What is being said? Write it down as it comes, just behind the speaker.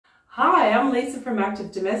Hi, I'm Lisa from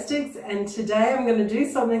Active Domestics, and today I'm going to do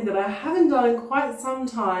something that I haven't done in quite some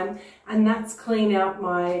time, and that's clean out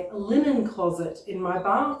my linen closet in my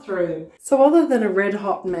bathroom. So other than a red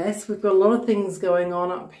hot mess, we've got a lot of things going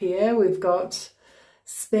on up here. We've got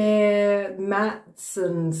spare mats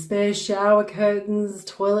and spare shower curtains,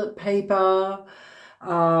 toilet paper,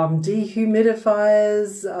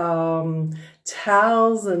 dehumidifiers,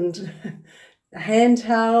 towels and hand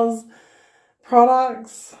towels,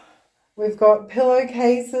 products. We've got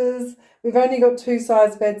pillowcases. We've only got two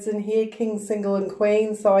size beds in here, king, single and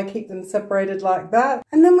queen, so I keep them separated like that.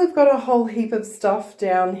 And then we've got a whole heap of stuff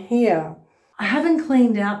down here. I haven't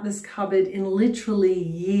cleaned out this cupboard in literally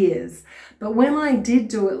years, but when I did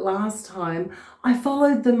do it last time, I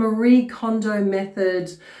followed the Marie Kondo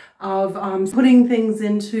method of putting things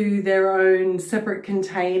into their own separate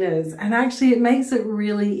containers. And actually it makes it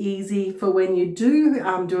really easy for when you do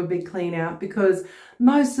do a big clean out, because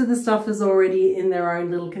most of the stuff is already in their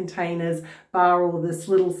own little containers, bar all this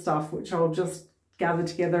little stuff, which I'll just gather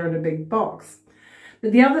together in a big box.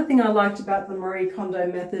 But the other thing I liked about the Marie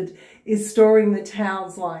Kondo method is storing the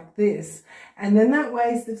towels like this. And then that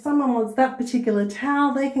way, if someone wants that particular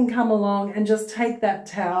towel, they can come along and just take that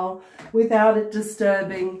towel without it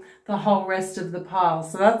disturbing the whole rest of the pile.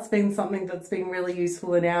 So that's been something that's been really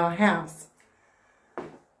useful in our house.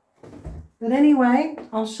 But anyway,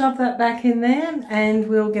 I'll shove that back in there and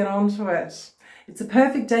we'll get on to it. It's a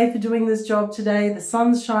perfect day for doing this job today. The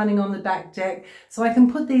sun's shining on the back deck, so I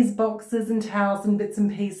can put these boxes and towels and bits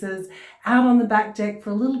and pieces out on the back deck for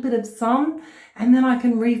a little bit of sun, and then I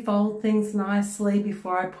can refold things nicely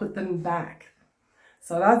before I put them back.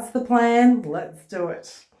 So that's the plan. Let's do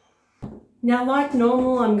it. Now, like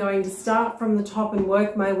normal, I'm going to start from the top and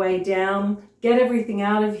work my way down, get everything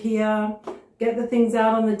out of here, get the things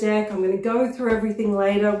out on the deck. I'm going to go through everything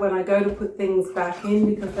later when I go to put things back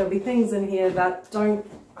in, because there'll be things in here that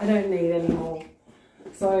I don't need anymore.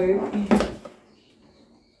 So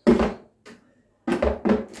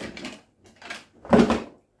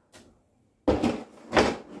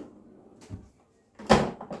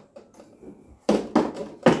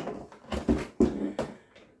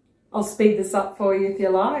I'll speed this up for you if you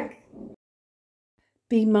like.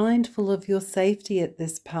 Be mindful of your safety at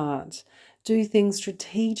this part. Do things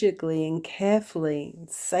strategically and carefully and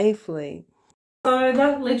safely. So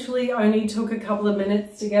that literally only took a couple of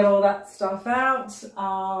minutes to get all that stuff out.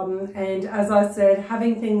 And as I said,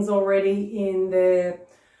 having things already in their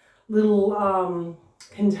little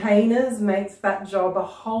containers makes that job a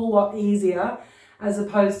whole lot easier, as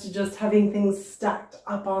opposed to just having things stacked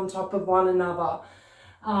up on top of one another.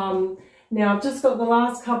 Now I've just got the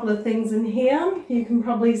last couple of things in here. You can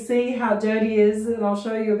probably see how dirty it is, and I'll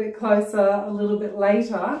show you a bit closer a little bit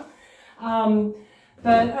later. But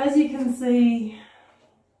as you can see,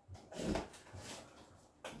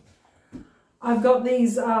 I've got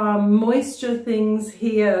these moisture things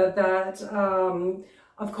here that,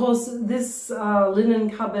 of course, this linen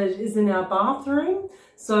cupboard is in our bathroom.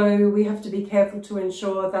 So we have to be careful to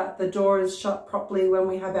ensure that the door is shut properly when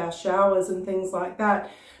we have our showers and things like that.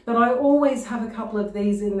 But I always have a couple of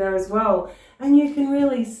these in there as well. And you can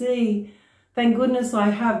really see, thank goodness I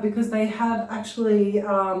have, because they have actually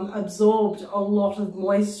absorbed a lot of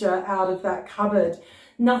moisture out of that cupboard.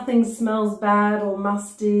 Nothing smells bad or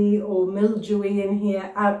musty or mildewy in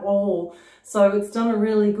here at all. So it's done a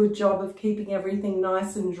really good job of keeping everything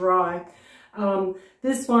nice and dry.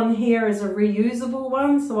 This one here is a reusable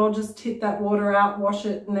one, so I'll just tip that water out, wash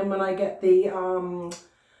it, and then when I get the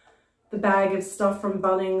bag of stuff from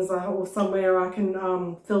Bunnings or somewhere, I can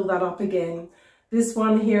fill that up again. This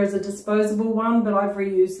one here is a disposable one, but I've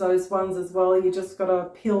reused those ones as well. You just got to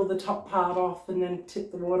peel the top part off and then tip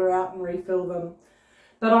the water out and refill them.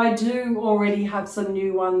 But I do already have some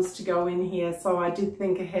new ones to go in here, so I did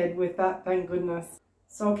think ahead with that, thank goodness.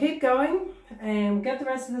 So I'll keep going and get the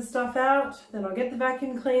rest of the stuff out, then I'll get the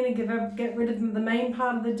vacuum cleaner, get rid of the main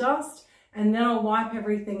part of the dust, and then I'll wipe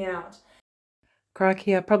everything out.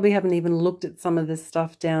 Crikey, I probably haven't even looked at some of this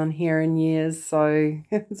stuff down here in years, so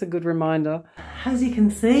it's a good reminder. As you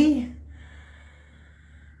can see,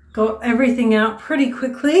 got everything out pretty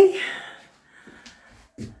quickly.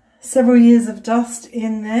 Several years of dust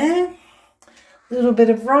in there, a little bit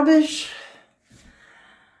of rubbish,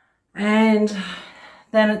 and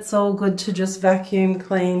then it's all good to just vacuum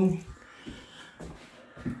clean.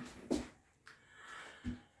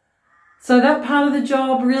 So that part of the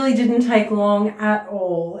job really didn't take long at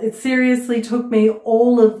all. It seriously took me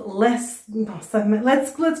all of let's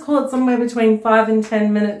call it somewhere between 5 and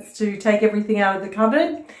 10 minutes to take everything out of the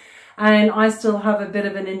cupboard. And I still have a bit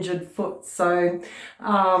of an injured foot, so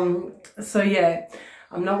yeah.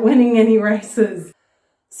 I'm not winning any races.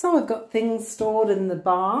 So I've got things stored in the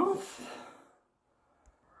bath,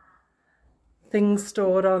 things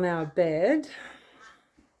stored on our bed,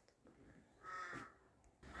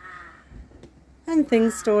 and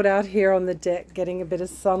things stored out here on the deck getting a bit of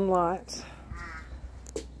sunlight.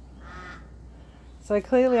 So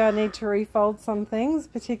clearly I need to refold some things,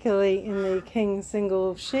 particularly in the king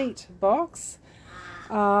single sheet box,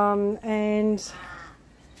 and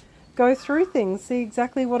go through things, see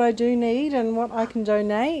exactly what I do need and what I can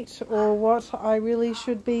donate or what I really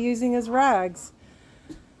should be using as rags.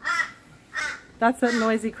 That's that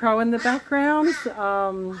noisy crow in the background.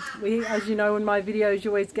 As you know in my videos,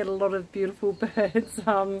 you always get a lot of beautiful birds,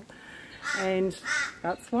 and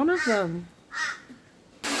that's one of them.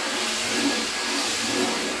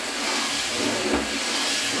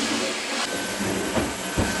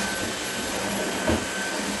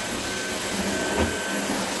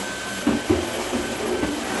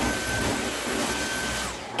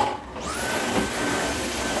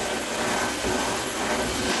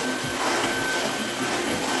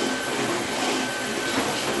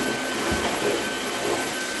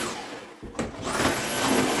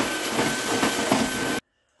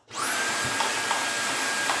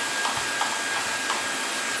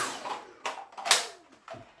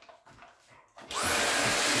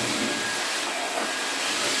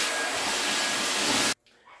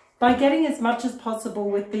 By getting as much as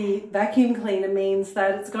possible with the vacuum cleaner means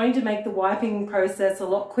that it's going to make the wiping process a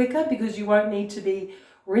lot quicker because you won't need to be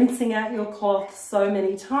rinsing out your cloth so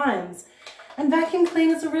many times. And vacuum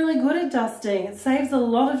cleaners are really good at dusting. It saves a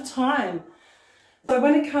lot of time. So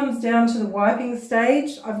when it comes down to the wiping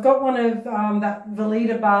stage, I've got one of that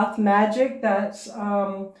Veleda Bath Magic that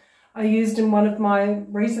I used in one of my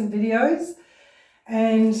recent videos.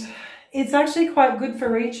 And it's actually quite good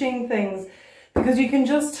for reaching things, because you can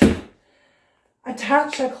just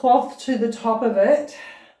attach a cloth to the top of it,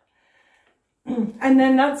 and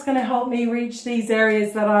then that's going to help me reach these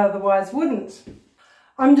areas that I otherwise wouldn't.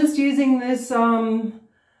 I'm just using this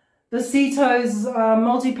Cito's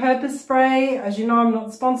multi-purpose spray. As you know, I'm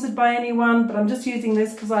not sponsored by anyone, but I'm just using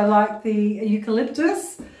this because I like the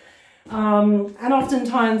eucalyptus. And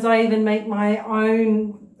oftentimes I even make my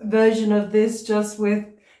own version of this just with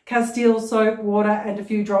Castile soap, water, and a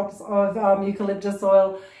few drops of eucalyptus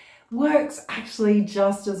oil. Works actually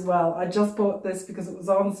just as well. I just bought this because it was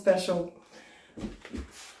on special.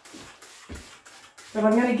 But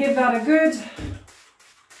I'm going to give that a good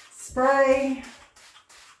spray.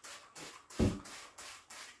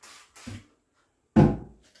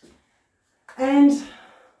 And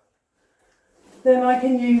then I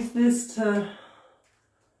can use this to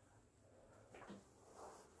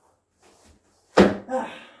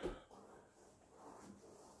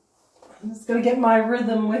I'm just going to get my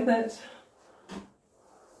rhythm with it.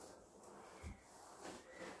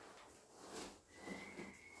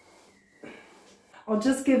 I'll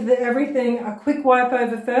just give everything a quick wipe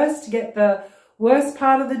over first to get the worst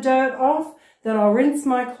part of the dirt off. Then I'll rinse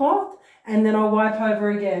my cloth and then I'll wipe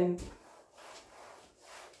over again.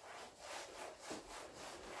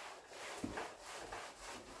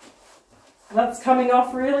 That's coming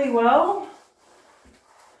off really well.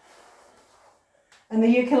 And the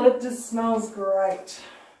eucalyptus smells great.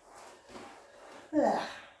 Ugh.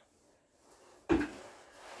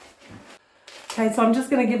 Okay, so I'm just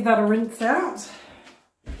going to give that a rinse out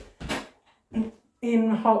in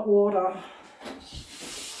hot water.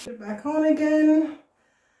 Put it back on again.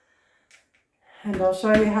 And I'll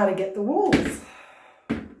show you how to get the walls.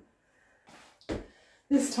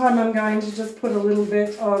 This time I'm going to just put a little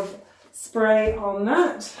bit of spray on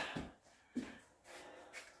that.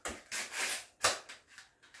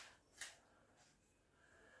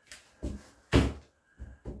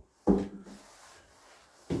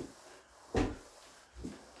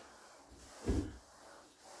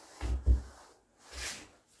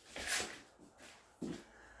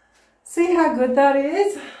 See how good that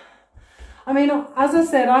is? I mean, as I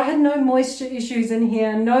said, I had no moisture issues in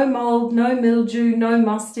here, no mold, no mildew, no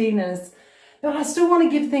mustiness. But I still want to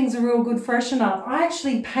give things a real good freshen up. I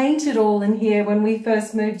actually painted all in here when we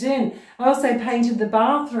first moved in. I also painted the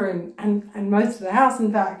bathroom and most of the house,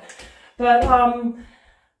 in fact.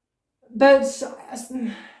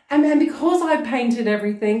 And because I painted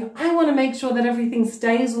everything, I want to make sure that everything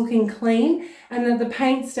stays looking clean and that the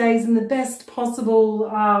paint stays in the best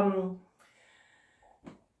possible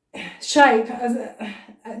shape,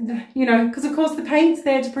 you know, because of course the paint's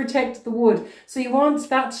there to protect the wood. So you want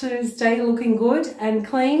that to stay looking good and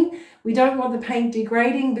clean. We don't want the paint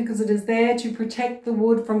degrading because it is there to protect the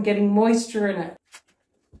wood from getting moisture in it.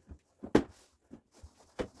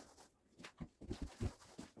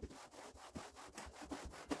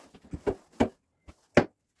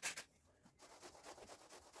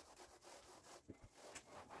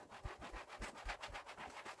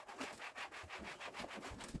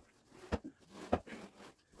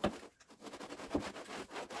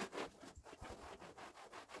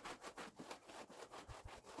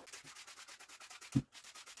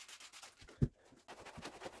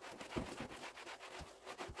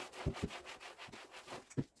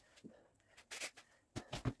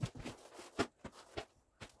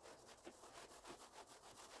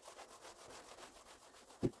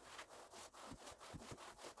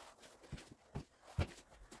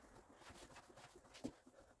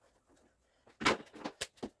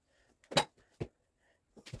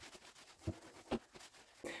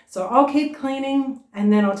 So I'll keep cleaning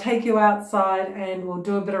and then I'll take you outside and we'll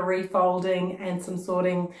do a bit of refolding and some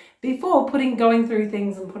sorting before going through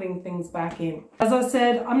things and putting things back in. As I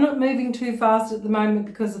said, I'm not moving too fast at the moment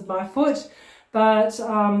because of my foot, but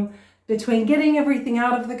between getting everything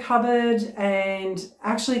out of the cupboard and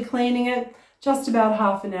actually cleaning it, just about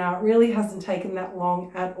half an hour. It really hasn't taken that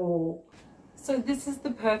long at all. So this is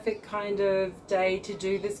the perfect kind of day to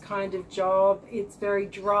do this kind of job. It's very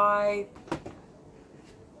dry.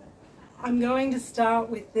 I'm going to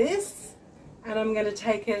start with this and I'm going to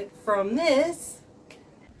take it from this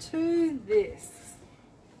to this.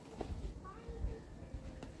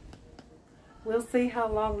 We'll see how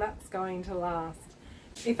long that's going to last.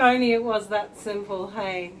 If only it was that simple,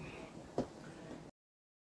 hey?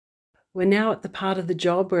 We're now at the part of the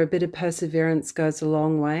job where a bit of perseverance goes a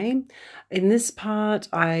long way. In this part,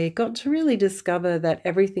 I got to really discover that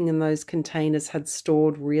everything in those containers had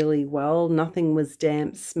stored really well. Nothing was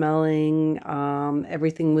damp smelling.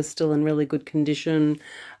 Everything was still in really good condition.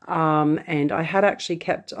 And I had actually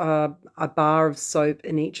kept a bar of soap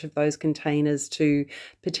in each of those containers to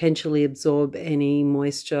potentially absorb any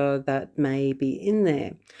moisture that may be in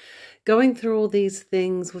there. Going through all these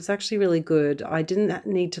things was actually really good. I didn't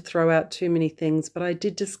need to throw out too many things, but I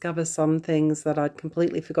did discover some things that I'd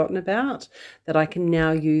completely forgotten about that I can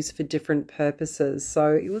now use for different purposes.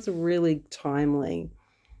 So it was really timely.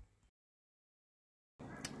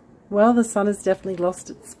 Well, the sun has definitely lost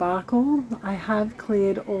its sparkle. I have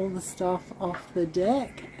cleared all the stuff off the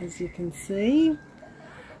deck, as you can see.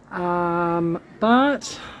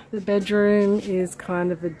 But the bedroom is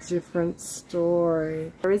kind of a different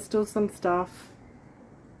story. There is still some stuff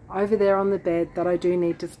over there on the bed that I do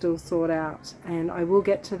need to still sort out, and I will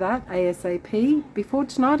get to that ASAP before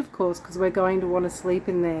tonight, of course, because we're going to want to sleep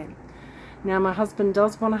in there. Now my husband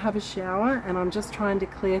does want to have a shower, and I'm just trying to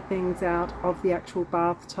clear things out of the actual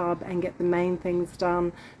bathtub and get the main things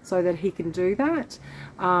done so that he can do that.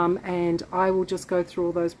 And I will just go through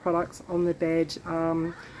all those products on the bed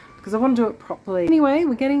because I want to do it properly. Anyway,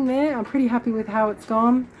 we're getting there. I'm pretty happy with how it's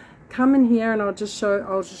gone. Come in here and I'll just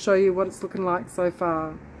show you what it's looking like so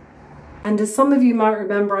far. And as some of you might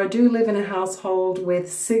remember, I do live in a household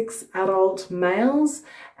with 6 adult males,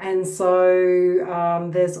 and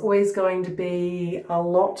so there's always going to be a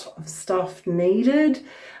lot of stuff needed.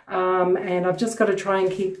 And I've just got to try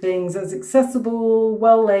and keep things as accessible,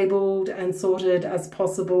 well labelled and sorted as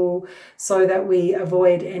possible so that we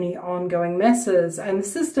avoid any ongoing messes. And the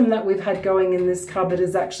system that we've had going in this cupboard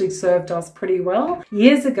has actually served us pretty well.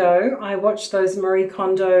 Years ago, I watched those Marie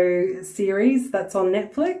Kondo series that's on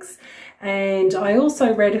Netflix, and I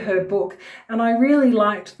also read her book, and I really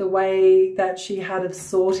liked the way that she had of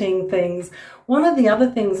sorting things. One of the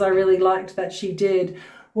other things I really liked that she did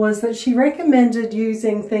was that she recommended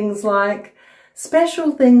using things like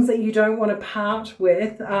special things that you don't want to part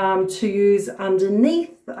with to use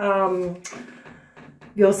underneath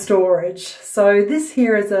your storage. So this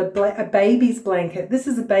here is a baby's blanket. This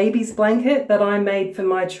is a baby's blanket that I made for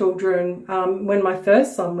my children when my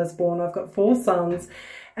first son was born. I've got 4 sons.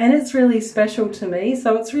 And it's really special to me,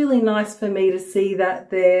 so it's really nice for me to see that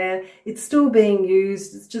there. It's still being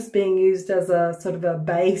used. It's just being used as a sort of a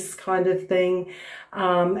base kind of thing.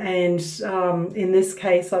 In this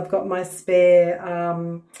case, I've got my spare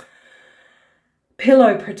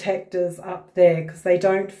pillow protectors up there because they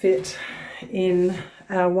don't fit in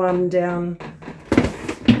our one down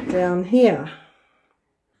here.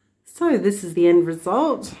 So this is the end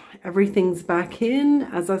result. Everything's back in.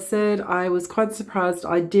 As I said, I was quite surprised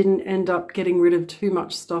I didn't end up getting rid of too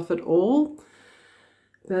much stuff at all.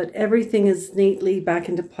 But everything is neatly back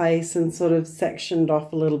into place and sort of sectioned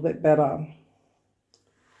off a little bit better.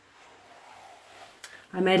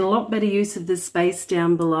 I made a lot better use of this space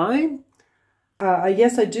down below.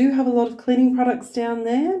 Yes, I do have a lot of cleaning products down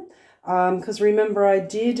there. Because remember, I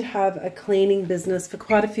did have a cleaning business for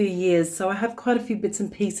quite a few years, so I have quite a few bits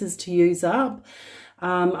and pieces to use up.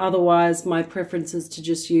 Otherwise, my preference is to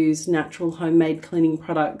just use natural homemade cleaning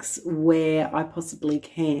products where I possibly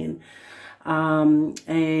can. And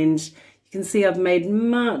you can see I've made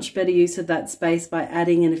much better use of that space by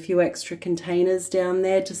adding in a few extra containers down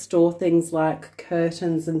there to store things like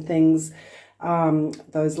curtains and things,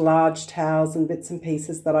 those large towels and bits and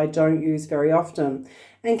pieces that I don't use very often,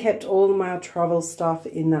 and kept all of my travel stuff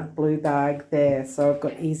in that blue bag there. So I've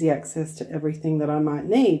got easy access to everything that I might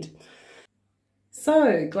need.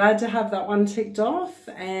 So glad to have that one ticked off,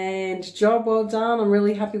 and job well done. I'm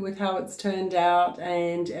really happy with how it's turned out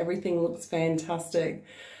and everything looks fantastic.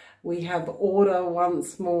 We have order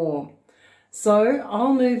once more. So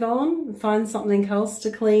I'll move on and find something else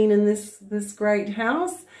to clean in this great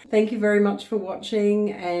house. Thank you very much for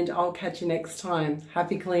watching, and I'll catch you next time.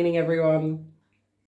 Happy cleaning, everyone.